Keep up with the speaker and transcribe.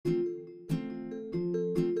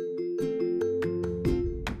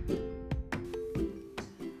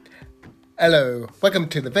Hello, welcome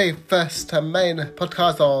to the very first main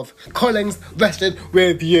podcast of Collins Wrestling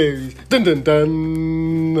Reviews. Dun dun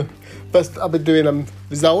dun! First, I'll be doing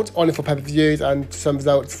results only for pay-per-views and some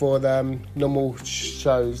results for the normal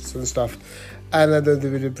shows and stuff. And then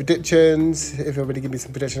the predictions. If everybody give me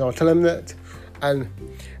some predictions, I'll tell them that. And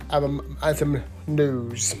some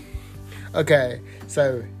news. Okay,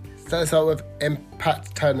 so let's start with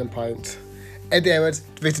Impact Turning Point. Eddie Edwards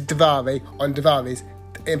defeated Daivari on Daivari's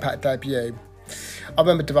Impact debut. I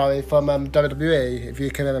remember Daivari from WWE, if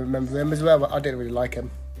you can remember him as well, but I didn't really like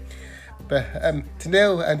him. But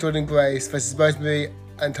Tenille and Jordan Grace versus Rosemary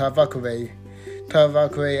and Tara Valkyrie. Tara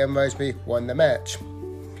Valkyrie and Rosemary won the match.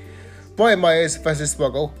 Brian Myers versus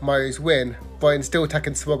Swoggle. Myers win. Brian still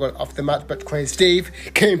attacking Swoggle after the match, but Crazy Steve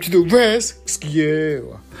came to the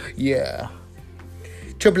rescue. Yeah.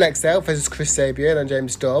 Triple XL versus Chris Sabian and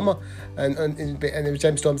James Storm, and it was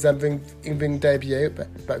James Storm's ring debut,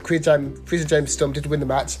 but Chris and James Storm did win the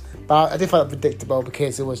match, but I did find it predictable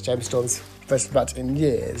because it was James Storm's first match in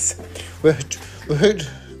years. Rahoot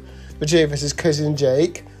Raju versus Cozy and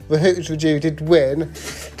Jake. Rahoot Raju did win,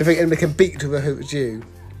 defeating and can beat Rahoot Raju.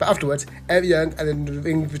 But afterwards, Eric Young and then the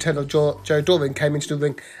ring return of Joe Doring came into the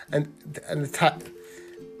ring and attacked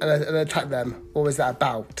them. What was that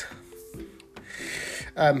about?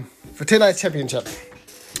 For TNA Championship,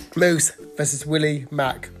 Moose versus Willie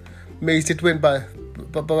Mack. Moose did win by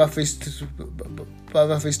referee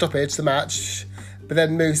stoppage the match, but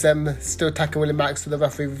then Moose still attacking Willie Mack for the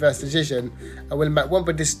referee reverse decision, and Willie Mack won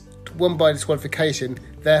by disqualification.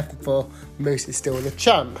 Therefore, Moose is still the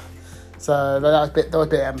champ. So that was a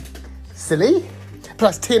bit silly.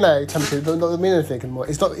 Plus, TNA Championship doesn't mean anything anymore.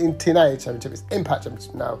 It's not in TNA Championship; it's Impact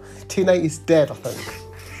Championship now. TNA is dead, I think.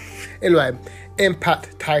 Anyway,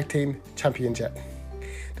 Impact Tag Team Championship.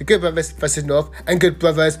 The Good Brothers versus North, and Good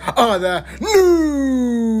Brothers are the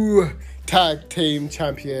new Tag Team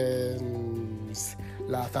Champions.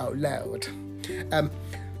 Laugh out loud.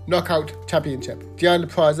 Knockout Championship. Deanna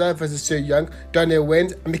Praza versus Sue Young. Daniel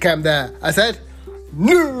wins and became I said,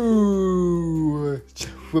 new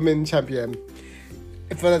Women Champion.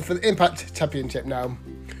 For the Impact Championship now.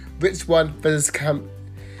 Rich One versus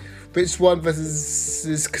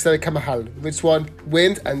Kasari Kamahal. Rich One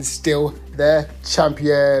wins and still their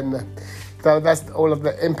champion. So that's all of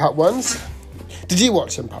the Impact ones. Did you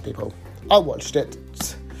watch Impact, people? I watched it.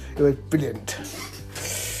 It was brilliant.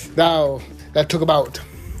 Now, let's talk about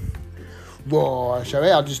Raw, shall we?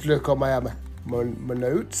 I'll just look on my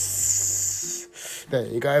notes. There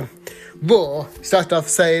you go. Raw started off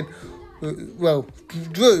saying, well,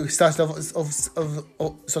 Drew started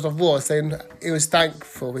off Raw saying he was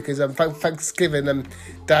thankful because Thanksgiving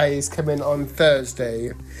Day is coming on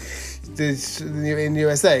Thursday in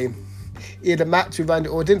USA. He had a match with Randy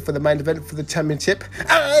Orton for the main event for the championship,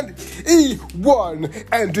 and he won.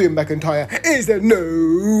 And Drew McIntyre is the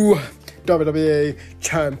new WWE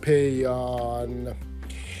champion.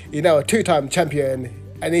 You know, a two-time champion,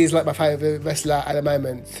 and he's like my favourite wrestler at the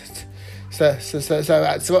moment. So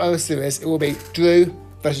what I was serious, it will be Drew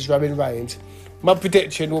versus Roman Reigns. My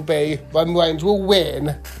prediction will be Roman Reigns will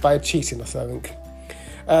win by cheating or something.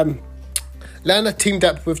 Lana teamed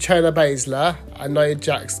up with Shayna Baszler and Nia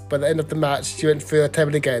Jax. By the end of the match, she went through a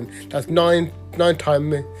table again. That's nine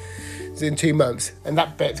times in 2 months. And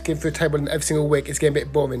that bit, going through a table every single week, is getting a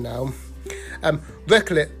bit boring now.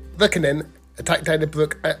 Reckoning attacked Dana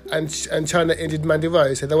Brooke and China injured Mandy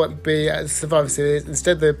Rose, so they won't be at the Survivor Series.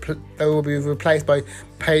 Instead, they will be replaced by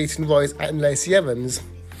Peyton Royce and Lacey Evans.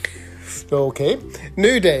 Okay.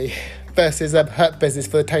 New Day versus Hurt Business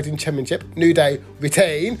for the Tag Team Championship. New Day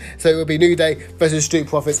retain, so it will be New Day versus Street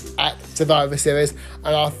Profits at Survivor Series,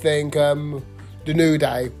 and I think the New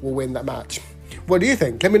Day will win that match. What do you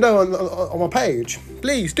think? Let me know on my page.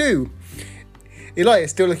 Please do.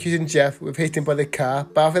 Elias still accusing Jeff with hitting by the car,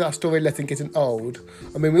 but I think that story left him getting old.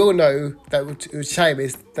 I mean, we all know that it was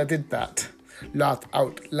Sheamus that did that. Laugh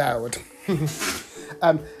out loud.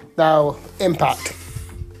 Now, Impact.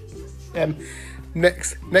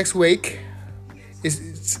 Next week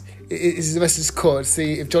is the Wrestlers' Court.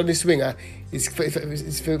 See if Johnny Swinger is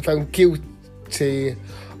found guilty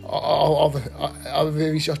of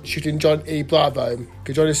shooting John E. Bravo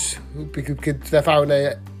because they found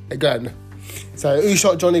a gun. So who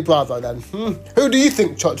shot Johnny Bravo then? Who do you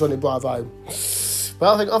think shot Johnny Bravo?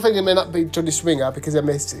 Well, I think it may not be Johnny Swinger because I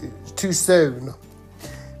missed it too soon.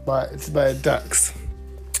 But it's my Ducks.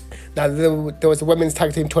 Now there was a women's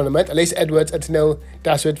tag team tournament. Alicia Edwards and Tenille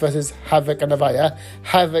Dashwood versus Havoc and Avaya.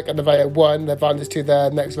 Havoc and Avaya won. They advanced to the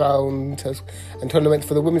next round and tournament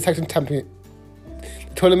for the women's tag team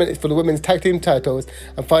tournament is for the women's tag team titles,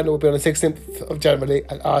 and final will be on the 16th of January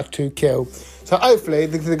at R2 Kill. So hopefully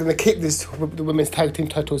they're going to keep the women's tag team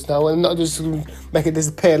titles now and not just make it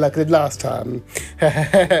disappear like they did last time.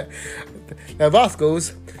 Now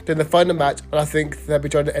Rascals doing the final match, and I think they'll be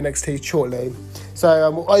joining NXT shortly.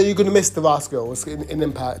 So are you going to miss the Rascals in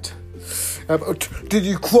Impact? Did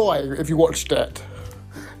you cry if you watched it?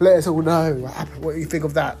 Let us all know what you think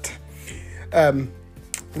of that.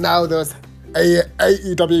 Now there's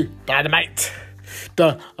AEW Dynamite.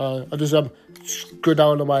 I just go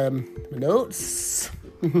down on my notes.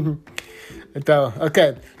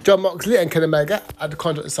 Okay, Jon Moxley and Kenny Omega had a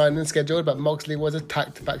contract signing scheduled, but Moxley was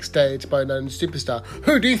attacked backstage by a known superstar.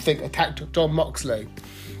 Who do you think attacked Jon Moxley?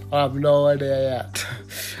 I have no idea yet.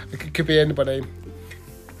 It could be anybody.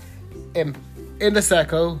 Inner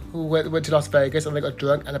Circle, who went to Las Vegas and they got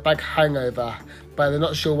drunk and a bad hangover, but they're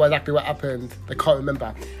not sure exactly what happened. They can't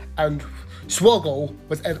remember. And Swoggle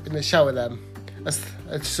was in the shower then.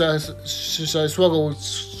 So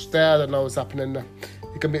Swoggle's there, I don't know what's happening.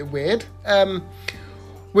 It's a bit weird.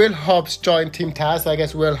 Will Hobbs joined Team Taz, so I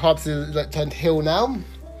guess Will Hobbs is turned heel now.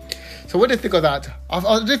 So what do you think of that?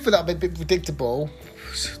 I did feel that a bit predictable,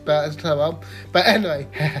 but anyway,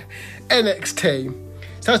 NXT.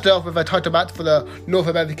 Starts off with a title match for the North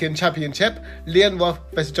American Championship. Leon Ruff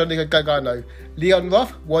versus Johnny Gargano. Leon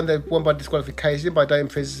Ruff won by disqualification by Damian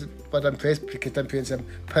Priest because Damian Priest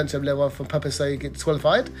punched Leon Ruff on purpose so he gets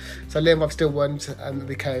disqualified. So Leon Ruff still won and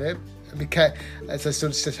became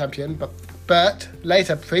still champion. But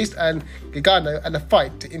later Priest and Gargano had a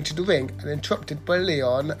fight into the ring and interrupted by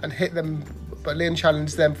Leon and hit them. But Leon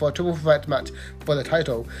challenged them for a triple threat match for the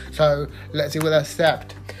title. So let's see where they're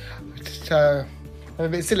stepped. So a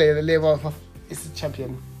bit silly that Leon Ruff is the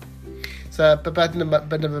champion. So, but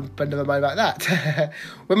never mind about that.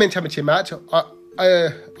 Women's Championship match, Io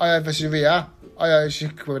versus Rhea, Io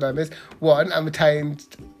won and retained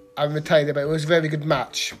it, but it was a very good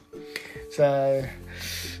match. So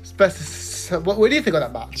what do you think of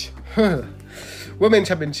that match? Women's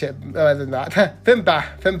Championship, other than that. Finn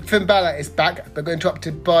Balor is back, but got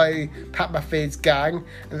interrupted by Pat McAfee's gang.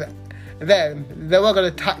 And then they were going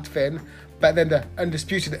to attack Finn, but then the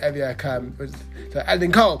Undisputed Era came. So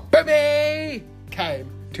Adam Cole, baby, came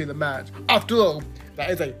to the match. After all, that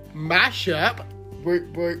is a mashup.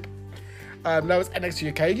 Whoop, whoop. That was NXT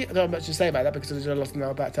UK. I don't have much to say about that because there's a lot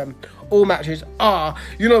now. But all matches are,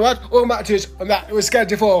 you know what? All matches on that was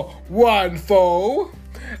scheduled for one fall.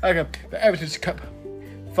 Okay, the Heritage Cup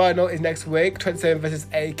final is next week. 27 versus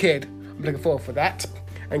A-Kid. I'm looking forward for that.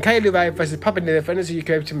 And Kaylee Ray versus Papa Nina for NXT UK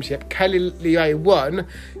Championship. Kaylee Ray won,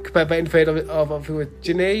 but interfered with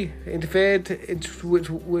Ginny. Interfered, which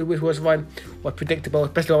was one was predictable,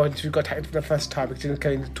 especially when she got attacked for the first time because she was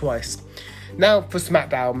killing twice. Now for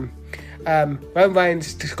SmackDown. Roman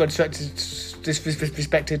Reigns got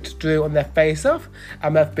disrespected Drew on their face-off,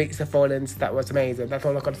 and Murph beats the Rollins. That was amazing. That's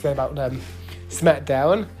all I've got to say about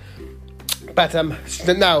SmackDown. But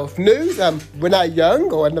now news, Renee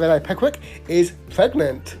Young, or Renee Paquin, is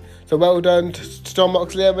pregnant. So well done to Jon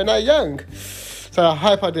Moxley and Renee Young. So I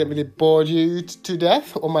hope I didn't really bore you to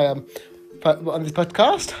death on this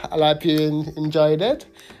podcast. I hope you enjoyed it.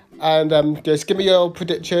 And just give me your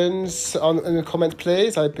predictions in the comments,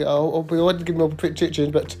 please. I'll be wanting to give me more predictions,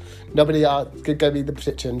 but nobody gave me the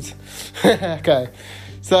predictions. Okay.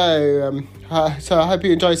 So I hope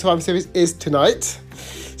you enjoy Survivor Series is tonight.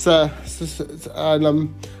 I'll be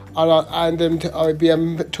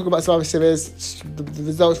talking about Survivor Series, the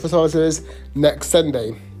results for Survivor Series next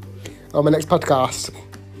Sunday on my next podcast.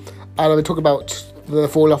 And I'll be talking about the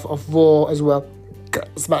fall off of Raw as well,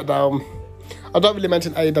 SmackDown. I don't really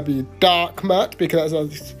mention AEW Dark much because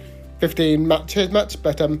that's a 15 matches match,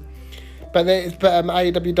 but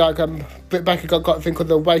AEW Dark, Britt Baker got a thing called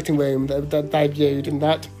The Waiting Room that debuted in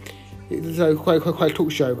that. It's a quite a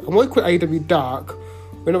talk show. And when we call AEW Dark,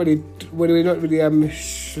 we're not really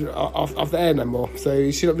off the air no more. So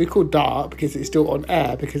it should not be called Dark because it's still on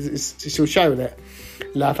air because it's still showing it.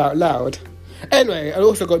 Laugh out loud. Anyway, I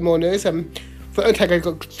also got more news. For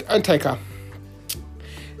Undertaker.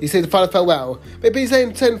 He said the final farewell. But he's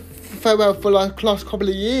saying farewell for like the last couple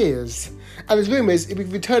of years. And there's rumours he'll be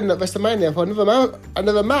returning at WrestleMania for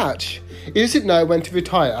another match. He just didn't know when to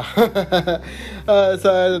retire. So I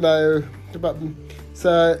don't know.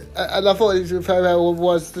 And I thought his farewell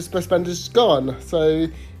was the suspender's gone. So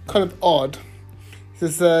kind of odd.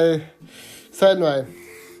 So anyway,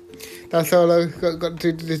 that's all I've got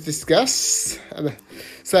to discuss.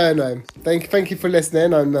 So anyway, thank you for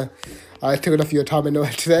listening. And I took enough of your time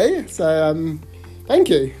anyway today. So thank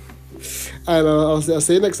you. And I'll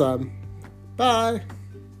see you next time. Bye.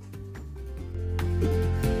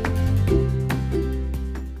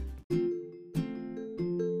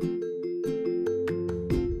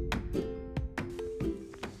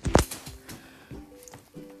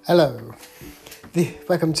 Hello.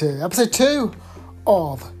 Welcome to episode 2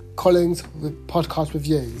 of Collins Podcast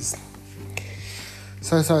Reviews.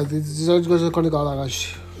 So this is going to go like a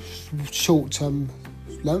short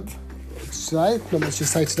length today. Not much to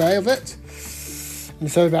say today of it.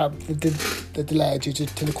 And sorry about the delay due to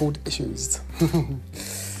technical issues.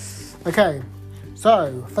 Okay,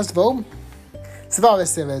 so first of all, Survivor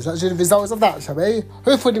Series. Let's do the results of that, shall we?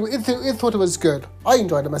 Who thought it was good? I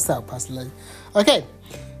enjoyed it myself, personally. Okay,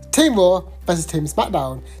 Team Raw versus Team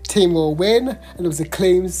SmackDown. Team Raw win, and it was a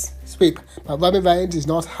clean sweep. But Roman Reigns is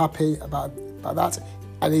not happy about that,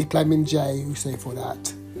 and he's blaming Jey Uso for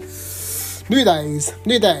that. New Day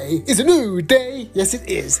is a new day. Yes, it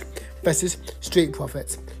is. Versus Street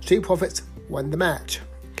Profits. Street Profits won the match.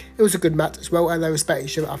 It was a good match as well, and they respected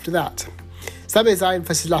each other after that. Sami Zayn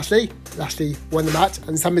versus Lashley. Lashley won the match,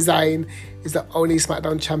 and Sami Zayn is the only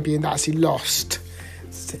SmackDown champion that actually lost.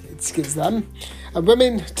 It gives them. And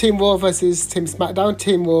women, Team Raw versus Team SmackDown.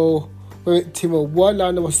 Team Raw won.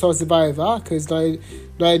 Lana was sole survivor because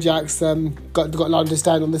Nia Jax got Lana to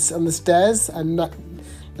stand on the stairs, and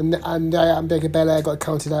Bianca Belair got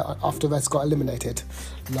counted out after the rest got eliminated.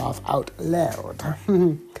 Laugh out loud.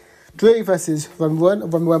 Drew versus Roman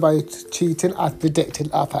won by cheating as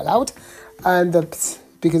predicted. Laugh out loud. And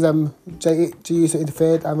because Jey Uso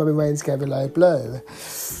interfered and Roman Reigns gave a low blow.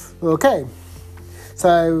 Okay,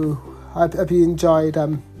 so I hope you enjoyed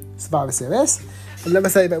Survivor Series. And let me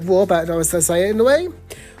say about Raw, but I was going to say it in a way.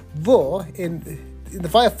 Raw, in the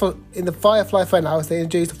Firefly Funhouse, they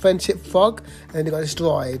introduced a friendship frog, and then they got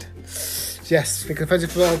destroyed. Yes, because friendship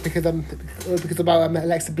frog because about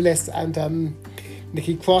Alexa Bliss and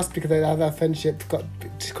Nikki Cross, because their friendship got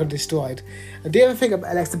destroyed. And do you ever think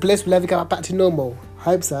Alexa Bliss will ever get back to normal? I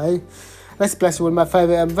hope so. Alexa Bliss is one of my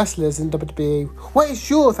favourite wrestlers in WWE. What is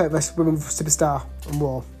your favourite women superstar on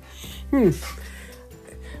Raw?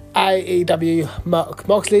 AEW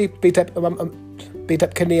Moxley beat up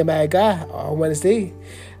Kenny Omega on Wednesday,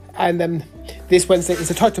 and this Wednesday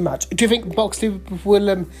is a title match. Do you think Moxley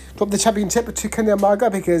will drop the championship to Kenny Omega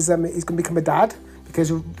because he's going to become a dad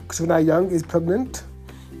because Renee Young is pregnant?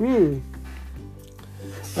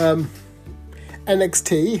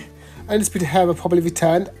 NXT Undisputed Era probably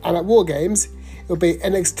returned, and at War Games it will be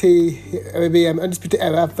Undisputed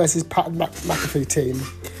Era versus Pat McAfee team.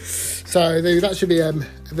 So that should be a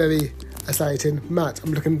very exciting match.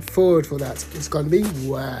 I'm looking forward for that. It's going to be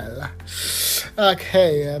well.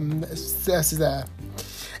 Okay, this is there.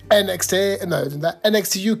 NXT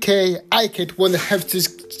UK iKid won the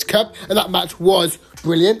Heritage Cup, and that match was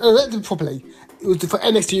brilliant. Properly, it was for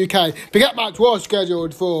NXT UK, but that match was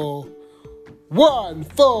scheduled for 1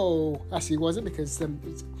 fall. Actually, it wasn't, because it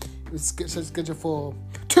was scheduled for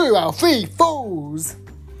 2 out of 3 falls.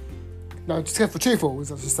 No, just for 2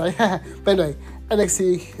 falls, I should say. But anyway,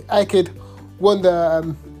 NXT iKid won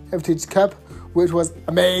the Heritage Cup, which was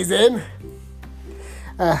amazing.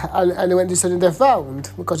 And it went to sudden death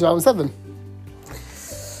round. We got to round 7.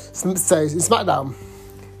 So in SmackDown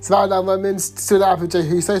women stood up with Jey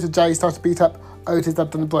Uso, so Jey started to beat up Otis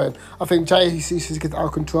and Daniel Bryan. I think Jey Uso gets out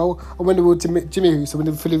of control, and when will Jimmy Uso, when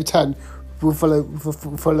they fully return, will follow with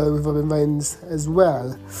Roman Reigns as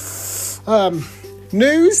well.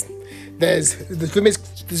 News. There's rumours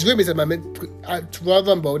at the moment at Royal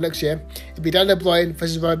Rumble next year. It'll be Daniel Bryan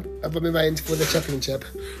versus Roman Reigns for the championship.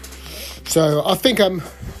 So I think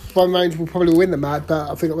Roman Reigns will probably win the match,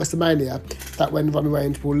 but I think at WrestleMania that when Roman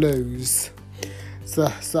Reigns will lose. So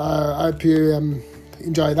I hope you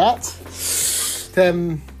enjoy that.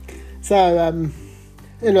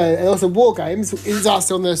 Anyway, and also War Games is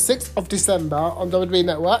also on the 6th of December on WWE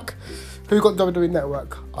Network. Who got WWE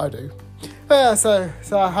Network? I do. So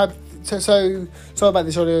I have. So sorry about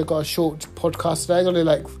this. I only got a short podcast today. It's only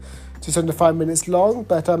like just under 5 minutes long,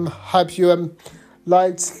 but hope you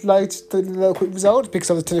liked the little quick result because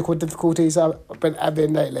of the technical difficulties I've been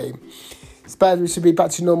having lately. But we should be back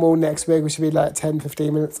to normal next week. We should be like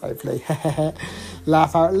 10-15 minutes, hopefully.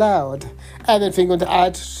 Laugh out loud. And anything you want to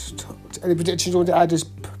add, any predictions you want to add, just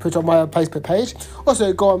put on my Facebook page.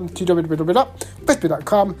 Also, go on to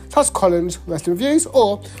www.facebook.com/Collins Wrestling Reviews,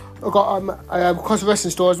 or I've got a Cross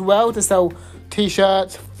Wrestling store as well to sell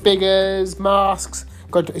t-shirts, figures, masks.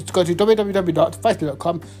 Go to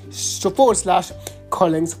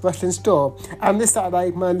www.facebook.com/Collins Wrestling Store. And this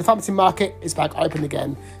Saturday, the Northampton Market is back open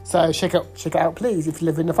again. So check it out, please, if you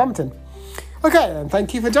live in Northampton. Okay, then,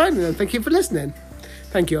 thank you for joining and thank you for listening.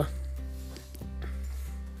 Thank you.